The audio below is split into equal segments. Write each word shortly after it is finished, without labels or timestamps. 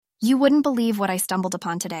You wouldn't believe what I stumbled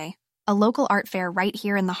upon today. A local art fair right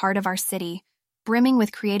here in the heart of our city, brimming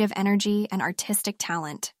with creative energy and artistic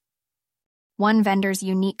talent. One vendor's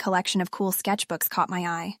unique collection of cool sketchbooks caught my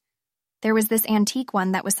eye. There was this antique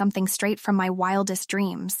one that was something straight from my wildest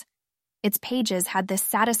dreams. Its pages had this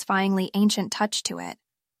satisfyingly ancient touch to it.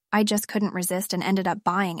 I just couldn't resist and ended up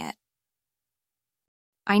buying it.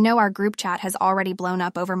 I know our group chat has already blown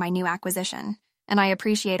up over my new acquisition, and I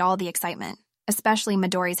appreciate all the excitement, especially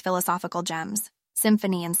Midori's philosophical gems,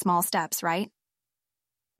 symphony and small steps, right?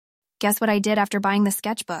 Guess what I did after buying the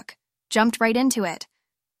sketchbook? Jumped right into it.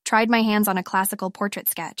 Tried my hands on a classical portrait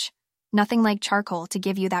sketch. Nothing like charcoal to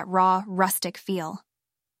give you that raw, rustic feel.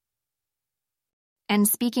 And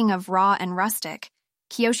speaking of raw and rustic,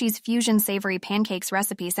 Kiyoshi's fusion savory pancakes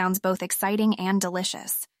recipe sounds both exciting and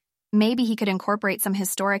delicious. Maybe he could incorporate some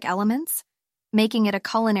historic elements, making it a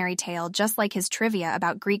culinary tale just like his trivia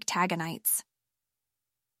about Greek Tagonites.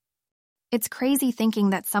 It's crazy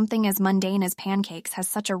thinking that something as mundane as pancakes has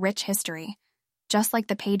such a rich history, just like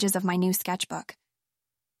the pages of my new sketchbook.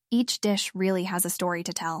 Each dish really has a story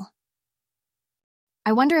to tell.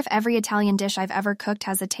 I wonder if every Italian dish I've ever cooked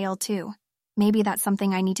has a tale too. Maybe that's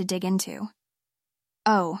something I need to dig into.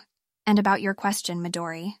 Oh, and about your question,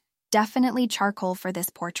 Midori, definitely charcoal for this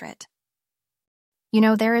portrait. You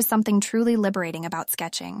know, there is something truly liberating about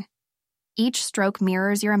sketching. Each stroke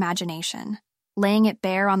mirrors your imagination, laying it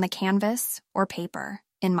bare on the canvas or paper,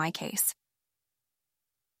 in my case.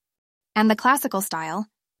 And the classical style,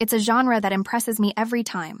 it's a genre that impresses me every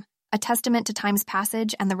time, a testament to time's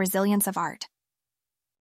passage and the resilience of art.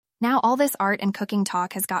 Now all this art and cooking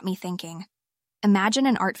talk has got me thinking. Imagine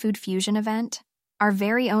an art-food fusion event, our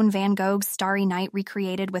very own Van Gogh's Starry Night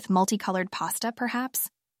recreated with multicolored pasta, perhaps?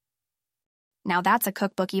 Now that's a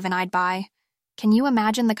cookbook even I'd buy. Can you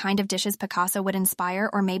imagine the kind of dishes Picasso would inspire,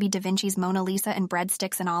 or maybe Da Vinci's Mona Lisa in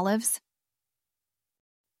breadsticks and olives?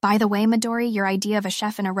 By the way, Midori, your idea of a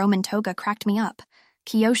chef in a Roman toga cracked me up.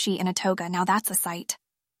 Kiyoshi in a toga, now that's a sight.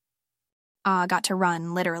 Got to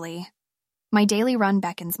run, literally. My daily run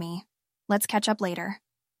beckons me. Let's catch up later.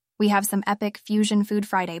 We have some epic Fusion Food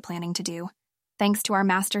Friday planning to do, thanks to our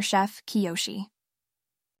master chef, Kiyoshi.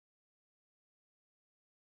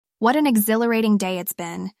 What an exhilarating day it's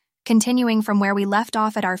been. Continuing from where we left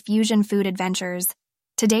off at our fusion food adventures,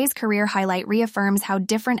 today's career highlight reaffirms how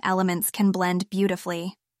different elements can blend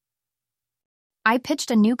beautifully. I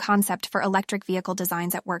pitched a new concept for electric vehicle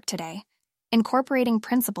designs at work today, incorporating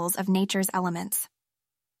principles of nature's elements.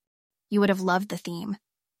 You would have loved the theme.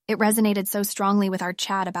 It resonated so strongly with our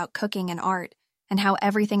chat about cooking and art, and how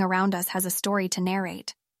everything around us has a story to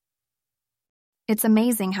narrate. It's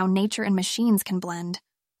amazing how nature and machines can blend,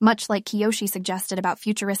 much like Kiyoshi suggested about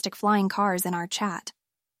futuristic flying cars in our chat.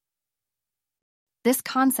 This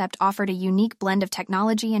concept offered a unique blend of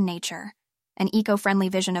technology and nature, an eco-friendly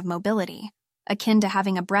vision of mobility, akin to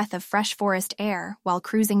having a breath of fresh forest air while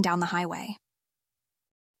cruising down the highway.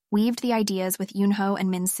 Weaved the ideas with Yunho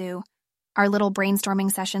and Minsu. Our little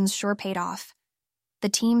brainstorming sessions sure paid off. The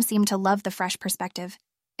team seemed to love the fresh perspective.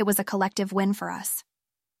 It was a collective win for us.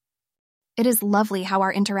 It is lovely how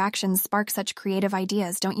our interactions spark such creative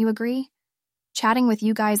ideas, don't you agree? Chatting with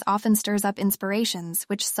you guys often stirs up inspirations,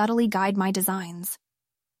 which subtly guide my designs.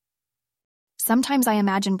 Sometimes I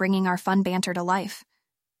imagine bringing our fun banter to life.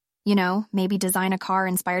 You know, maybe design a car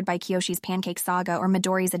inspired by Kiyoshi's pancake saga or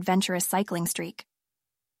Midori's adventurous cycling streak.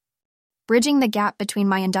 Bridging the gap between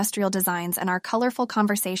my industrial designs and our colorful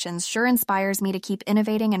conversations sure inspires me to keep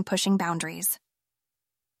innovating and pushing boundaries.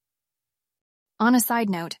 On a side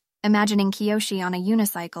note, imagining Kiyoshi on a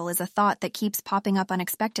unicycle is a thought that keeps popping up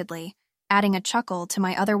unexpectedly, adding a chuckle to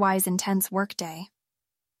my otherwise intense workday.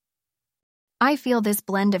 I feel this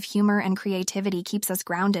blend of humor and creativity keeps us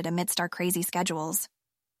grounded amidst our crazy schedules.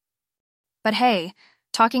 But hey,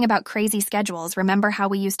 talking about crazy schedules, remember how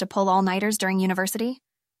we used to pull all-nighters during university?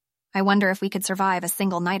 I wonder if we could survive a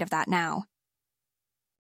single night of that now.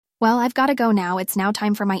 Well, I've got to go now. It's now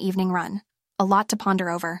time for my evening run. A lot to ponder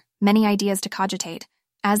over, many ideas to cogitate.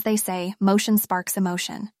 As they say, motion sparks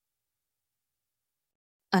emotion.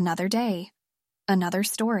 Another day, another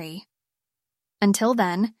story. Until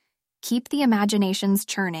then, keep the imaginations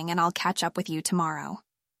churning and I'll catch up with you tomorrow.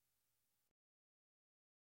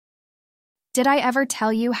 Did I ever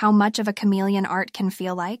tell you how much of a chameleon art can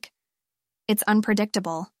feel like? It's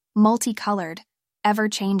unpredictable, multicolored,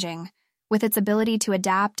 ever-changing, with its ability to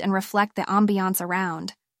adapt and reflect the ambiance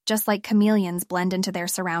around, just like chameleons blend into their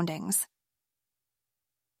surroundings.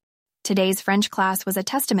 Today's French class was a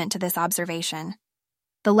testament to this observation.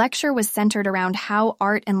 The lecture was centered around how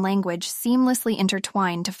art and language seamlessly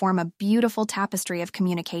intertwine to form a beautiful tapestry of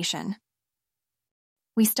communication.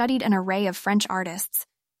 We studied an array of French artists,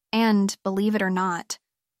 and, believe it or not,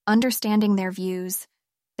 understanding their views,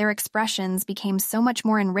 their expressions became so much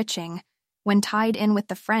more enriching when tied in with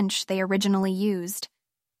the French they originally used.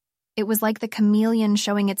 It was like the chameleon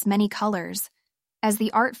showing its many colors, as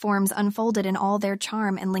the art forms unfolded in all their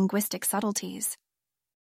charm and linguistic subtleties.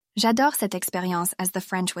 J'adore cette expérience, as the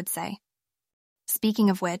French would say. Speaking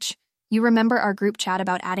of which, you remember our group chat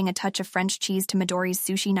about adding a touch of French cheese to Midori's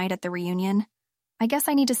sushi night at the reunion? I guess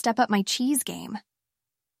I need to step up my cheese game.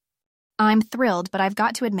 I'm thrilled, but I've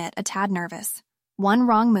got to admit, a tad nervous. One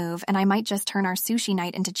wrong move, and I might just turn our sushi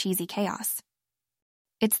night into cheesy chaos.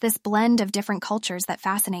 It's this blend of different cultures that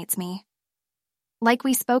fascinates me. Like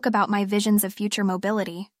we spoke about my visions of future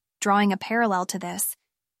mobility, drawing a parallel to this,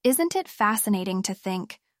 isn't it fascinating to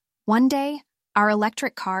think, one day, our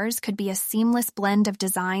electric cars could be a seamless blend of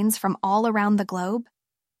designs from all around the globe?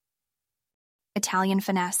 Italian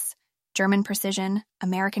finesse, German precision,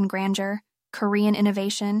 American grandeur, Korean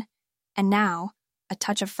innovation, and now, a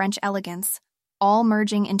touch of French elegance, all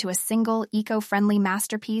merging into a single eco-friendly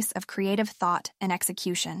masterpiece of creative thought and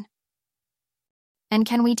execution. And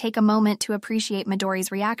can we take a moment to appreciate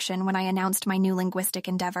Midori's reaction when I announced my new linguistic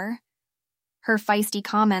endeavor? Her feisty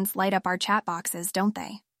comments light up our chat boxes, don't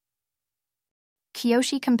they?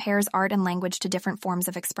 Kiyoshi compares art and language to different forms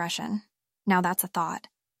of expression. Now that's a thought.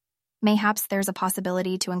 Mayhaps there's a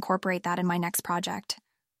possibility to incorporate that in my next project,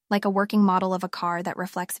 like a working model of a car that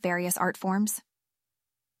reflects various art forms.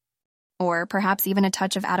 Or perhaps even a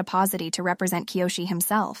touch of adiposity to represent Kiyoshi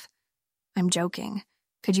himself. I'm joking.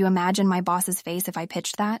 Could you imagine my boss's face if I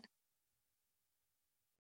pitched that?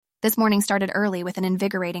 This morning started early with an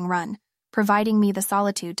invigorating run, providing me the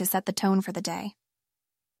solitude to set the tone for the day.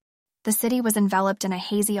 The city was enveloped in a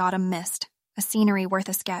hazy autumn mist, a scenery worth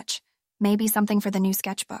a sketch, maybe something for the new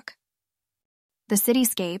sketchbook. The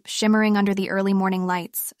cityscape, shimmering under the early morning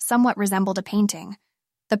lights, somewhat resembled a painting,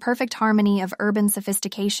 the perfect harmony of urban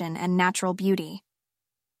sophistication and natural beauty.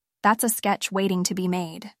 That's a sketch waiting to be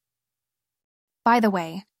made. By the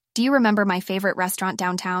way, do you remember my favorite restaurant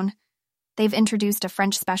downtown? They've introduced a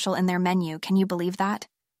French special in their menu, can you believe that?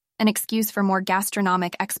 An excuse for more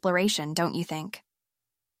gastronomic exploration, don't you think?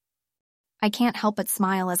 I can't help but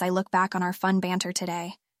smile as I look back on our fun banter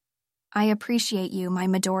today. I appreciate you, my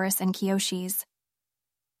Midoris and Kiyoshis.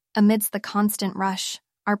 Amidst the constant rush,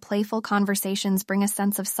 our playful conversations bring a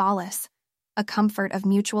sense of solace, a comfort of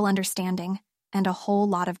mutual understanding, and a whole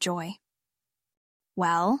lot of joy.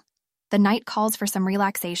 Well, the night calls for some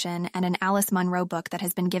relaxation and an Alice Munro book that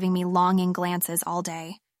has been giving me longing glances all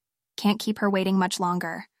day. Can't keep her waiting much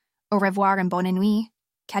longer. Au revoir and bonne nuit.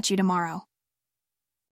 Catch you tomorrow.